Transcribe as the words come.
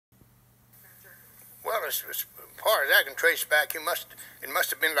as far as I can trace back, it must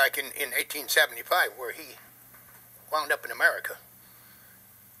have been like in 1875 where he wound up in America.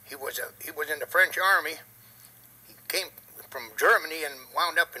 He was in the French army. He came from Germany and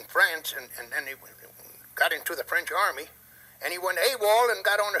wound up in France, and then he got into the French army, and he went AWOL and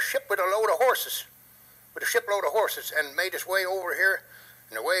got on a ship with a shipload of horses, and made his way over here.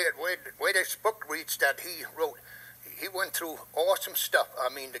 And the way this book reads that he wrote, he went through awesome stuff,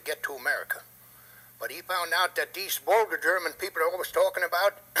 to get to America. But he found out that these vulgar German people are always talking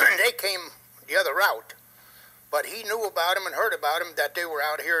about, they came the other route. But he knew about them and heard about them, that they were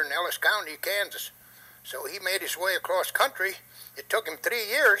out here in Ellis County, Kansas. So he made his way across country. It took him 3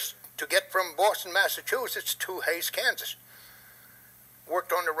 years to get from Boston, Massachusetts to Hays, Kansas.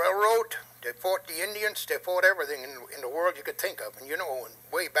 Worked on the railroad. They fought the Indians. They fought everything in the world you could think of. And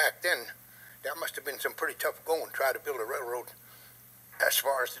way back then, that must have been some pretty tough going, try to build a railroad as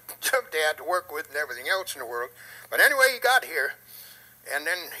far as the stuff they had to work with and everything else in the world. But anyway, he got here, and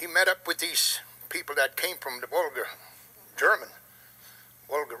then he met up with these people that came from the vulgar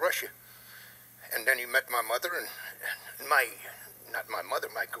Russia. And then he met my mother and not my mother,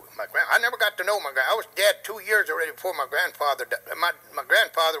 my grand. I never got to know my grand. I was dead 2 years already before my grandfather. My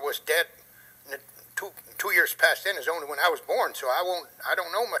grandfather was dead. Two years past then is only when I was born, so I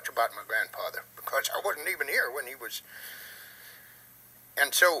don't know much about my grandfather because I wasn't even here when he was.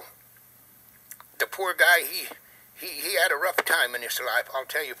 And so the poor guy, he had a rough time in his life, I'll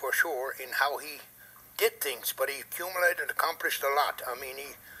tell you for sure, in how he did things, but he accumulated, accomplished a lot.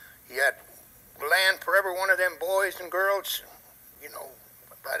 He had land for every one of them boys and girls.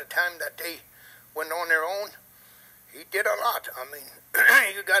 By the time that they went on their own, he did a lot.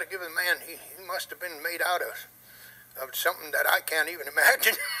 You got to give the man, he must have been made out of something that I can't even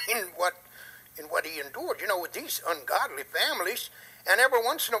imagine in what he endured. With these ungodly families, and every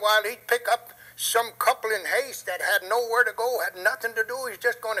once in a while he'd pick up some couple in haste that had nowhere to go, had nothing to do. He's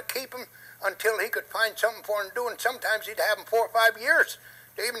just going to keep them until he could find something for them to do, and sometimes he'd have them 4 or 5 years.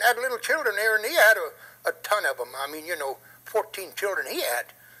 They even had little children there, and he had a ton of them. 14 children he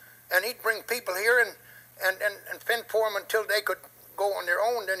had. And he'd bring people here and fend for them until they could go on their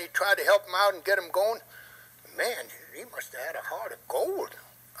own. Then he'd try to help them out and get them going. Man, he must have had a heart of gold.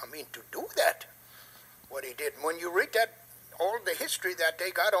 To do that, what he did. When you read that, all the history that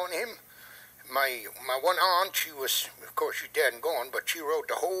they got on him, my one aunt, she was, of course, she's dead and gone, but she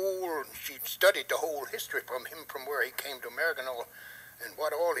she studied the whole history from him, from where he came to America and all. And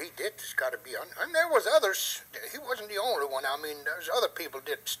what all he did has got to be and there was others. He wasn't the only one. There's other people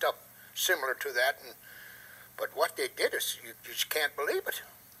did stuff similar to that. But what they did is, you just can't believe it.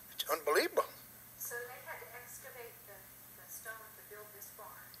 It's unbelievable. So they had to excavate the stone to build this barn.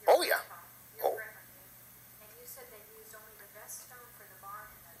 Oh, yeah. And you said they used only the best stone for the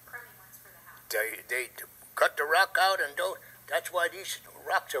barn and the crummy ones for the house. They cut the rock out, and that's why these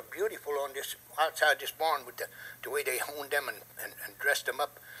rocks are beautiful on this outside this barn, with the way they honed them and dressed them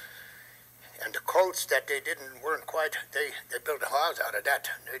up. And the cults that weren't quite, they built a house out of that.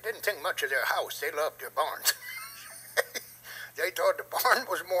 They didn't think much of their house. They loved their barns. They thought the barn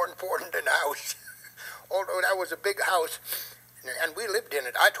was more important than the house. Although that was a big house, and we lived in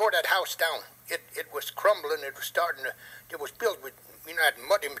it. I tore that house down. It was crumbling. It was starting to, it was built with, had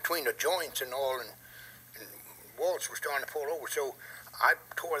mud in between the joints and all, and walls were starting to fall over. So I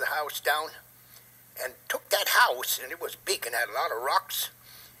tore the house down and took that house, and it was big and had a lot of rocks.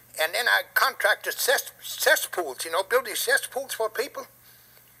 And then I contracted cesspools, build these cesspools for people.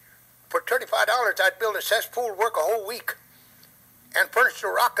 For $35, I'd build a cesspool, work a whole week, and furnish the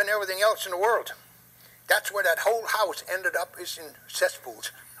rock and everything else in the world. That's where that whole house ended up, is in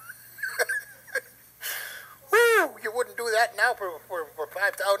cesspools. Woo! You wouldn't do that now for $5,000,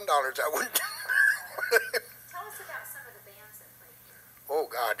 I wouldn't. Tell us about some of the bands that played here. Oh,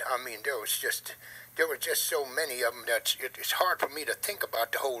 God, there were just so many of them that it's hard for me to think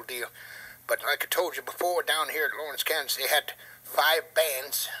about the whole deal. But like I told you before, down here at Lawrence, Kansas, they had 5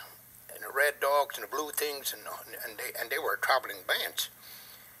 bands, and the Red Dogs and the Blue Things, and they were traveling bands.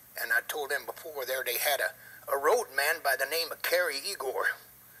 And I told them before there they had a road man by the name of Kerry Igor.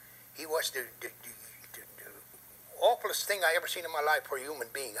 He was the awfulest thing I ever seen in my life for a human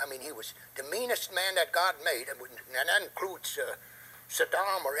being. He was the meanest man that God made, and that includes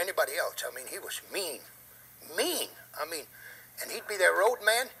Saddam or anybody else. He was mean. And he'd be their road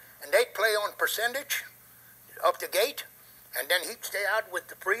man, and they'd play on percentage of the gate, and then he'd stay out with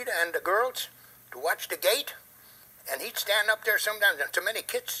the Frida and the girls to watch the gate, and he'd stand up there sometimes, and so many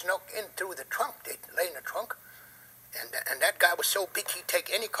kids snuck in through the trunk. They'd lay in the trunk, and that guy was so big, he'd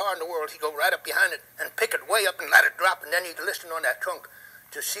take any car in the world, he'd go right up behind it and pick it way up and let it drop, and then he'd listen on that trunk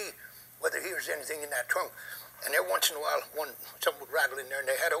to see whether he was anything in that trunk. And every once in a while, something would rattle in there, and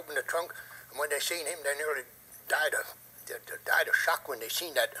they had opened the trunk, and when they seen him, they nearly died of shock when they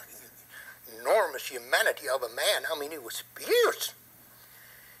seen that enormous humanity of a man. I mean, he was fierce.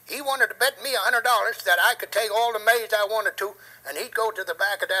 He wanted to bet me $100 that I could take all the maize I wanted to, and he'd go to the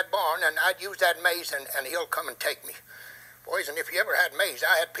back of that barn, and I'd use that maize, and he'll come and take me. Boys, and if you ever had maize,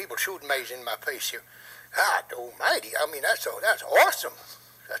 I had people shooting maize in my face here. God almighty, I mean, that's awesome.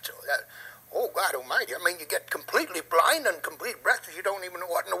 Oh, God almighty, I mean, you get completely blind and complete breathless. You don't even know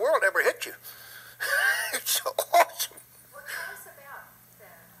what in the world ever hit you. It's so awesome. Well, tell us about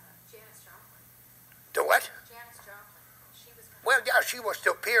Janice Joplin. The what? Janice Joplin. She was. Well, yeah, she was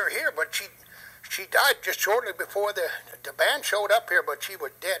still here, but she died just shortly before the band showed up here, but she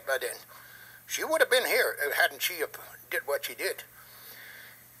was dead by then. She would have been here hadn't she did what she did.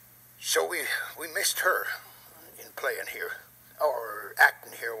 So we missed her in playing here, or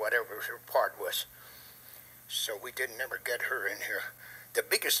acting here, whatever her part was. So we didn't ever get her in here. The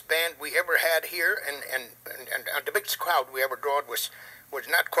biggest band we ever had here, and the biggest crowd we ever drawed was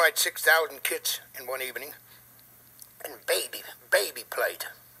not quite 6,000 kids in one evening. And Baby played.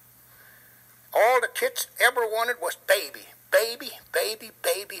 All the kids ever wanted was Baby. Baby, baby,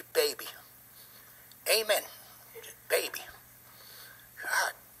 baby, baby. Amen. Baby.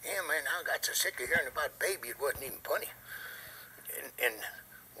 God, yeah, man, I got so sick of hearing about Baby, it wasn't even funny. And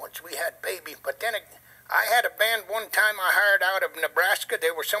once we had Baby, but then I had a band one time I hired out of Nebraska.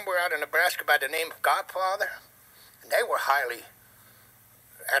 They were somewhere out in Nebraska by the name of Godfather, and they were highly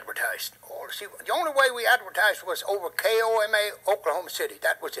advertised. See, the only way we advertised was over KOMA, Oklahoma City.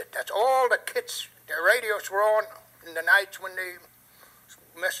 That was it. That's all the kids, their radios were on in the nights when they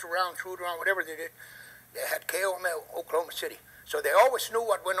messed around, screwed around, whatever they did. They had KOMA, Oklahoma City. So they always knew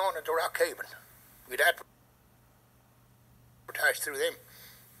what went on at the Rock Haven. We'd advertise through them.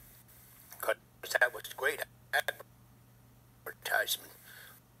 Because that was great advertisement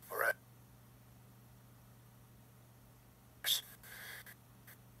for us.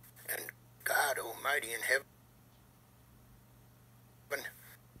 And God Almighty in heaven